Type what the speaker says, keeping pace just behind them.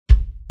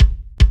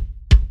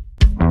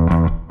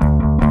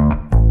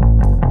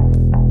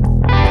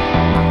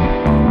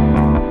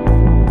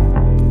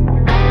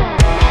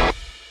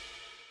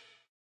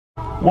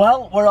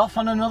Well, we're off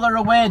on another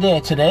away day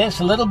today.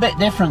 It's a little bit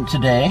different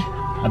today.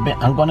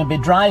 I'm going to be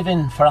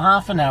driving for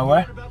half an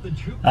hour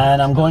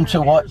and I'm going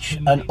to watch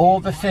an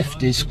over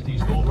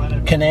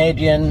 50s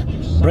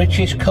Canadian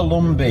British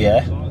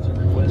Columbia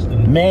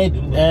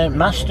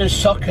Masters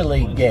Soccer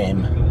League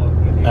game,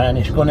 and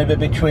it's going to be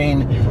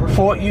between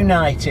Fort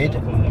United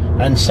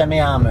and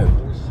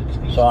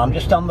Semiahmoo. So I'm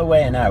just on the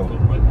way now.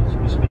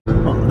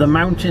 The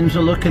mountains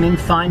are looking in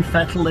fine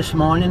fettle this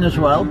morning as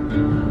well.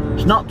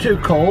 It's not too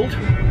cold,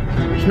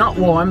 it's not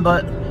warm,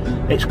 but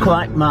it's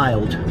quite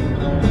mild.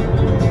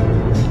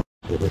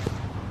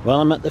 Well,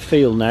 I'm at the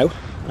field now,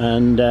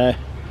 and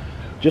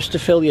just to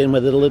fill you in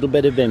with a little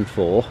bit of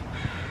info,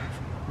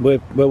 we're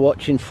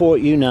watching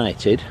Fort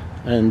United,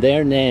 and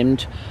they're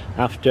named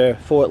after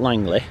Fort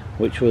Langley,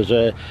 which was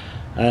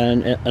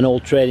an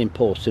old trading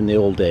post in the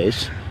old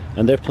days,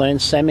 and they're playing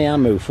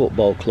Semiahmoo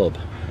Football Club.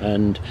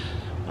 And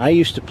I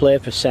used to play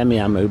for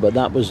Semiahmoo, but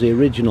that was the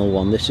original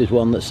one. This is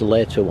one that's the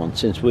later one,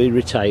 since we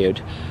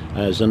retired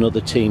as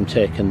another team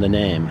taken the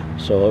name.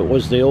 So it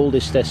was the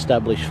oldest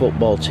established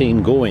football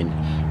team going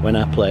when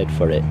I played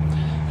for it.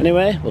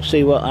 Anyway, we'll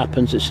see what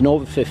happens. It's an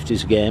over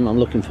 50s game. I'm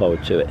looking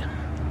forward to it.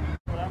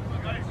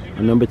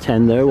 And number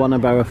 10 there, one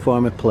of our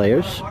former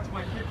players,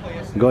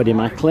 Gordy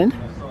Macklin,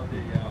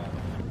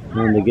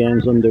 and the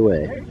game's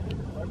underway.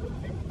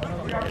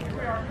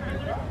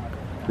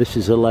 This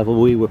is the level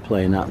we were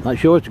playing at.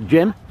 That's yours,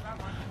 Jim.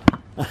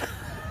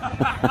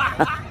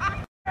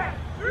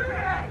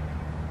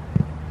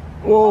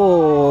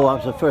 Whoa, that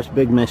was the first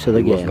big miss of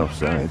the game. It wasn't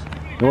offside.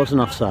 It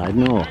wasn't offside,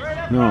 no.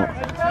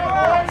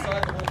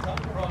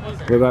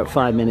 We're about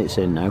 5 minutes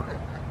in now.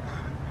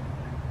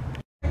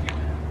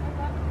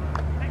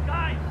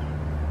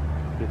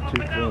 Bit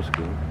too close,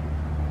 girl.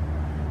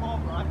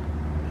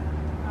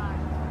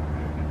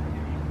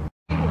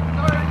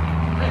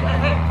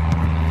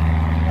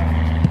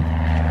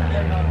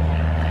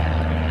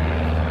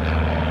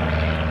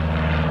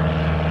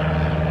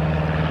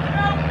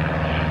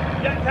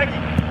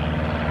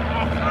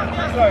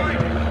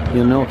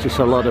 You'll notice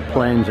a lot of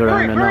planes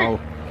around and all.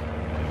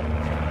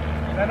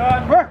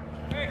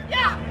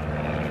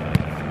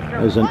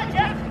 There's an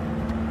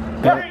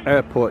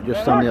airport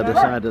just on the other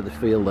side of the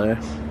field there.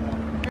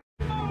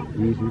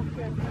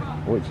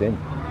 Oh, it's in.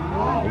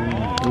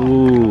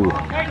 Ooh,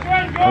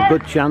 a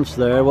good chance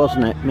there,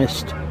 wasn't it?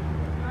 Missed.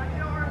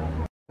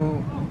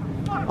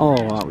 Oh,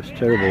 that was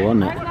terrible,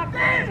 wasn't it?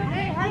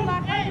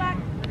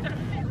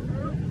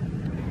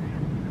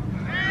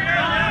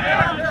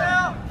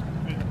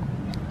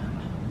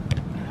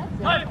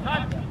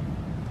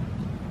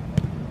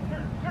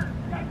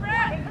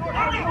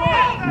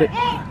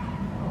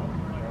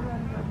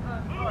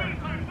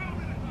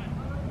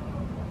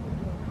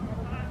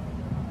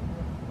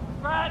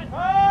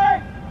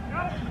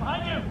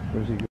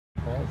 Where's he going?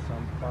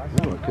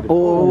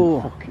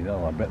 Oh, fucking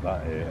hell, I bet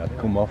that I'd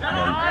come off,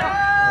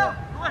 man.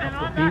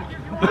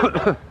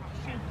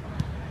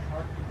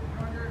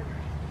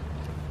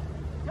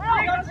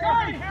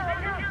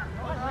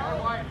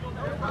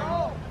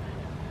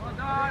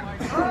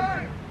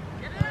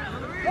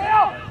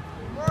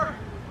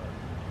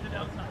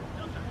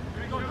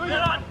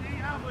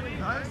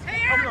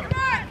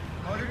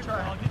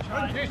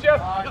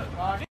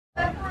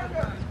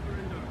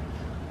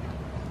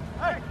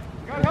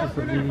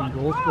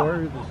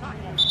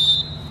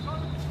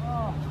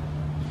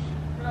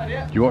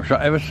 Do you watch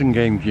that Everton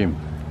game, Jim?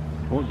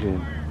 what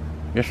game?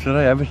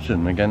 Yesterday,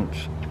 Everton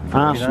against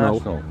Arsenal.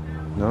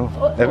 No.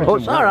 Oh,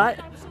 it's alright.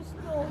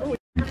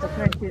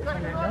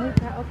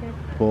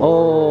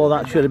 Oh,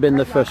 that should have been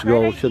the first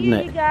goal, shouldn't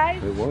it?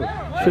 It was.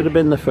 Should have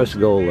been the first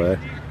goal there.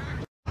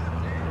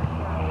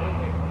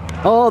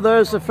 Oh,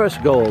 there's the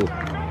first goal.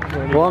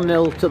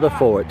 1-0 to the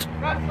Fort.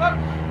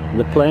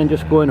 The plane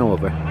just going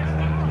over.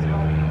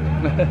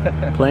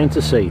 Plain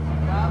to see.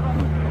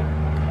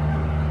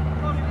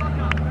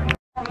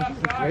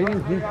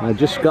 I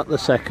just got the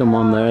second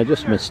one there, I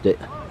just missed it.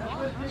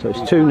 So it's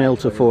 2-0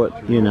 to Fort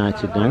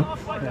United now.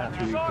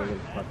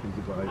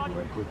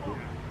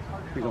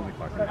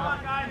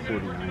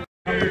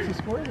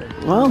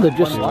 Well, they've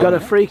just got a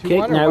free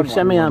kick now.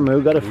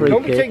 Semiahmoo got a free kick.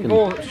 Don't be taking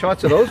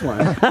shots of those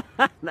ones.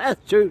 That's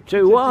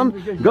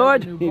 2-1.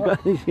 Good.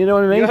 You know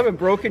what I mean? You haven't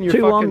broken your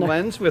fucking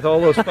lens with all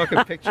those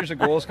fucking pictures of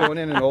goals going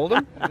in and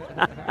Oldham?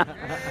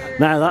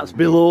 Now that's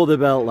below the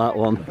belt, that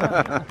one.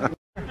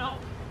 No,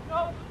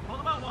 hold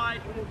them out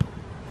wide.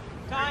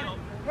 Time.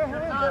 I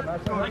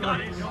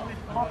got it.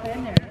 Hop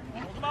in there.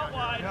 Hold them out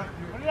wide.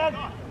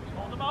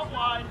 Hold them out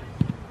wide.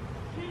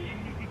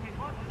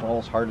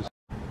 Ball's hard as...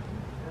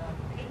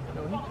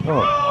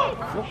 Oh,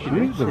 fucking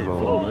use the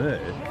ball there.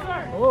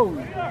 Oh,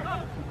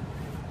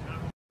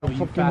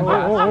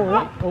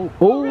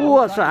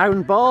 that's a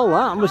handball.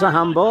 That was a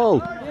handball.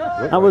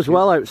 That was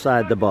well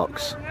outside the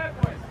box.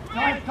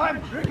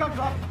 Time. Here it comes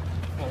up.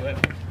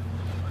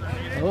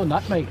 Oh,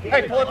 nutmeg.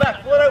 Hey, pull it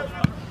back. Pull it out.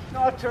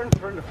 No, turn.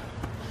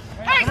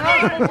 Hey,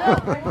 Steve!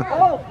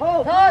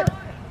 Hold. Time.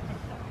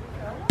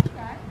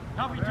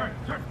 Now we turn.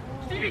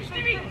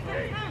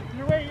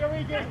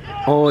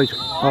 Oh, he's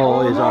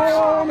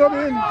off. not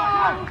in.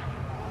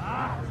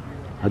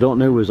 I don't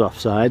know who was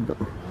offside, but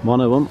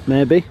one of them,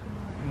 maybe.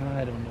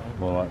 I don't know.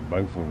 More like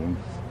both of them.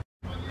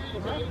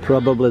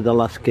 Probably the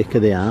last kick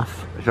of the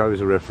half. If I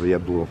was a referee,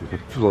 I'd blow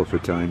for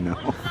time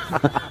now.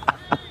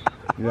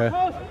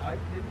 Yeah.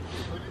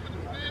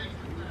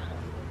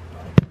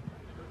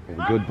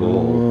 Good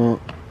ball.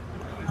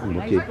 Oh,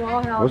 Lucky.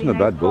 Wasn't a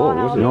bad ball,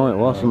 was it? no, it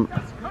wasn't.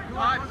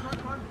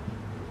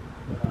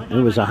 It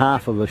was a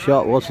half of a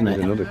shot, wasn't There's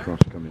it? another cross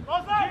coming.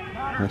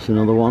 That's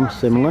another one,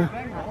 similar.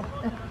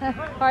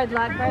 Hard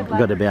luck, hard luck.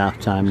 Got to be half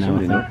time now,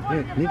 I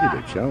Somebody think. needed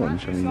a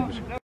challenge. I mean, it was.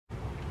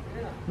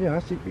 Yeah, I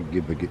think we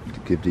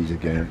give these a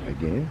game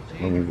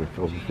when we were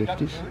over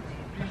 50s.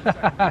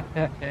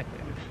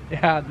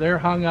 Yeah, they're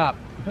hung up.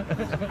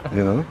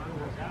 You know,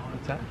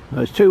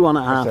 It's 2-1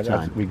 at half I said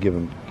time. we give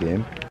them a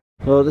game.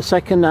 So the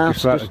second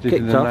half's Just like just they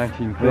did in kicked the off.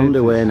 1930s. We're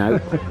underway now.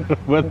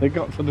 When they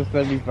got to the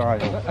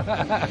semi-final.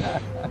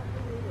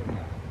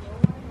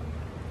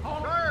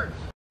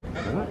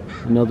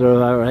 Another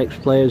of our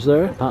ex-players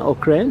there, Pat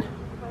O'Crane.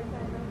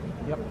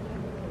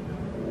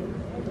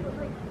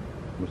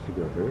 Must have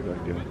got hurt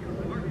that guy.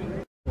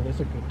 Well, that's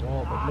a good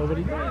ball, but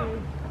nobody there.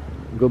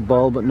 Good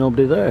ball, but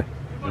nobody there.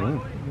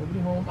 Nobody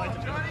home.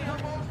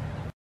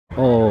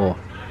 Oh.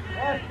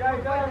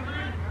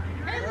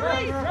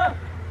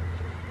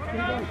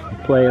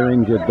 Player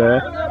injured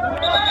there.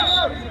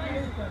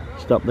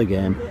 Stop the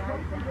game.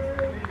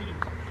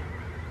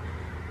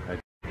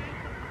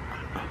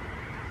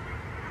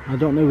 I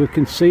don't know if we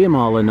can see them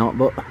all or not,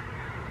 but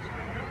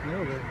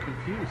No, they're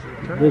confused.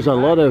 They're turning there's a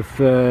lot of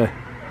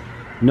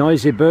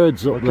noisy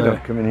birds up Look at there.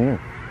 them coming here.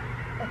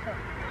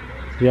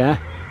 Yeah,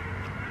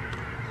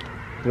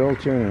 They're all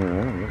turning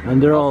around. Look.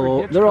 and they're all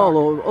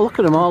look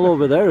at them all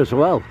over there as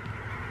well.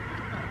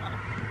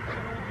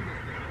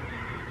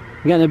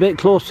 Getting a bit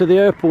close to the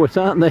airport,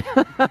 aren't they?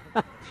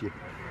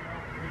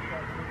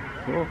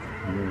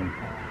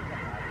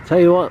 Tell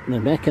you what, they're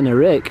making a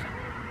rake.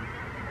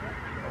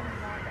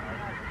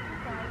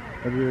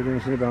 Have you heard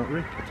anything about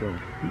Rick at all?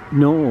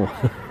 No.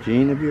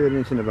 Gene, have you heard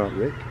anything about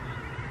Rick?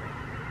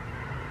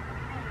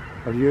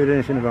 Have you heard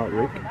anything about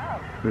Rick?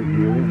 Rick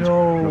Ewing?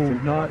 No,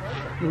 Nothing? not.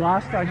 The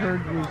last I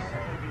heard was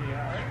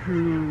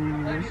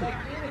through.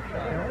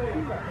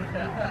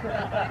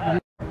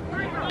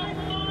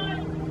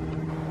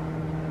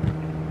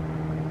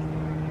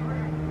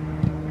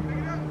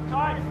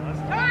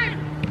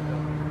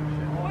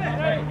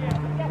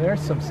 There's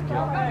some skill.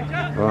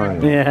 Oh,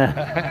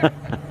 yeah. Yeah.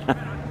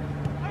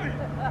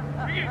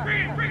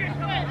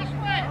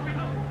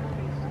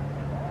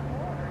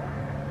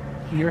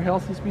 Your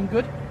health has been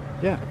good?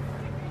 Yeah.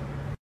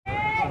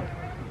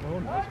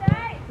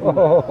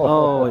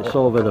 Oh, it's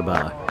over the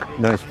bar.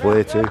 Nice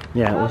play too.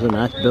 Yeah, it was a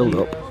nice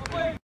build-up.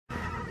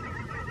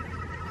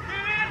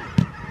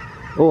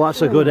 Oh,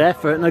 that's a good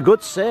effort and a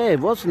good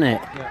save, wasn't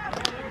it?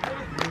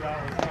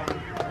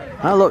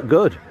 That looked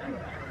good.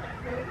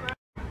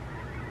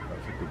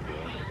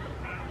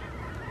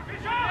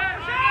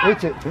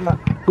 Hit it.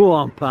 Go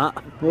on,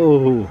 Pat.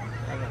 Oh.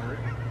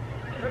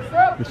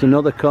 It's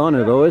another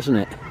corner though, isn't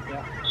it?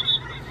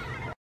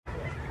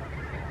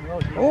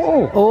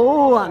 Oh!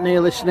 Oh, that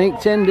nearly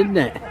sneaked in, didn't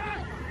it?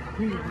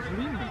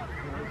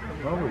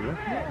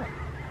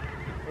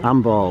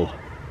 Handball.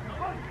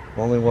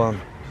 Only one.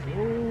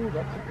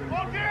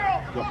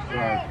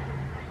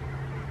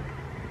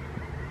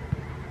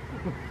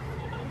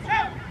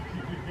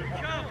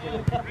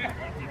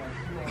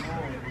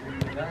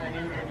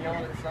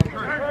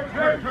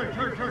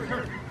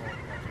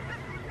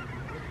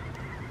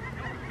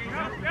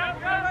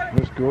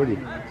 What's Gordy?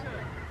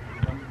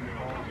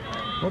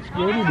 What's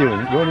Gordy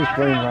doing? Gordy's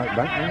playing right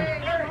back now.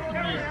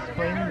 He's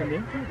playing in the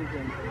midfield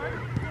again.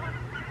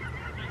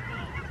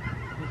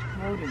 He's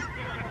floating.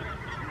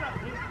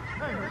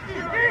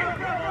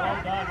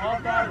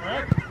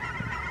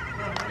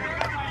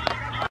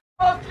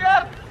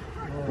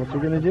 What's he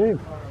going to do?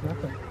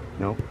 Nothing.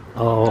 No.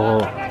 Oh,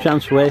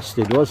 chance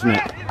wasted, wasn't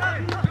it?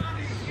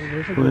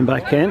 There's a Coming good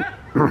back in.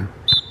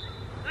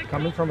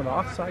 coming from an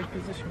offside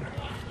position.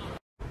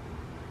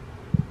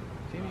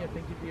 Jamie, I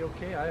think you'd be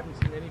okay. I haven't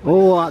seen anybody.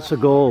 Oh, that's a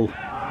goal.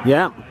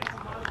 Yeah.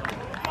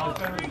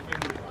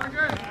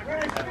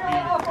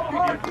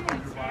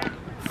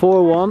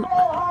 4-1.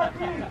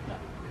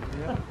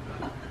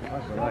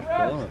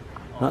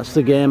 That's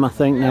the game, I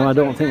think, now. I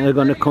don't think they're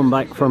going to come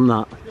back from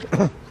that.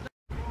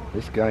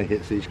 This guy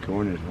hits these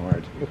corners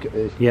hard. Look at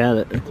this.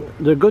 Yeah,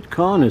 they're good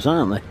corners,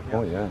 aren't they?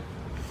 Oh, yeah.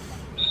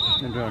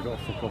 Maybe I got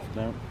to fuck off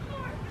now.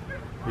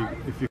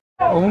 If you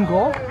Own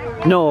goal?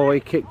 No, he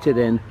kicked it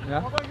in.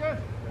 Yeah.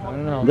 I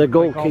don't know. The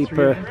Like all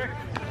three of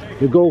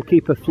them?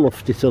 goalkeeper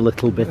fluffed it a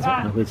little bit,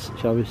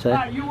 shall we say?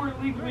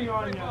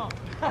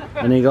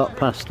 And he got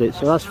past it,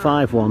 so that's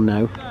 5-1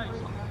 now.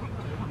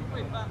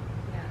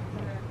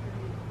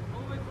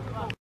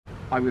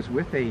 I was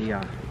with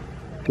a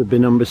Could be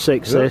number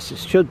 6 this. It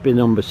should be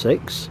number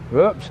 6.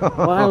 Whoops. Well,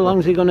 how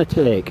long's he going to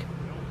take?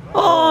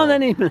 Oh,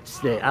 then he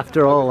missed it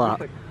after all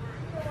that.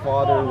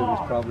 father that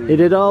was probably He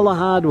did all the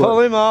hard Pull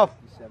work. him off.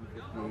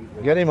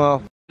 57, Get him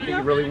off. that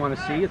you really want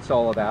to see. It's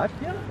all of that.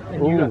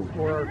 And you got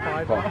 4 or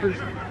 5 hours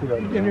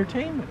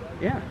entertainment.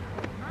 Yeah.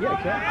 Yeah,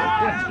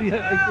 exactly.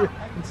 Yeah,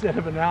 instead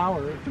of an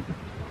hour.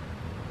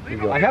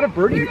 I had a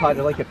birdie putt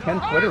like a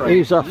 10-footer.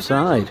 He's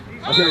offside.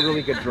 I hit a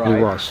really good drive.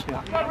 He was.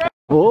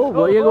 Oh,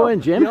 where you going,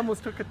 He Jim?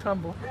 almost took a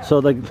tumble. So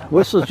the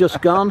whistle's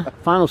just gone.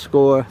 Final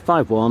score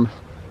 5-1.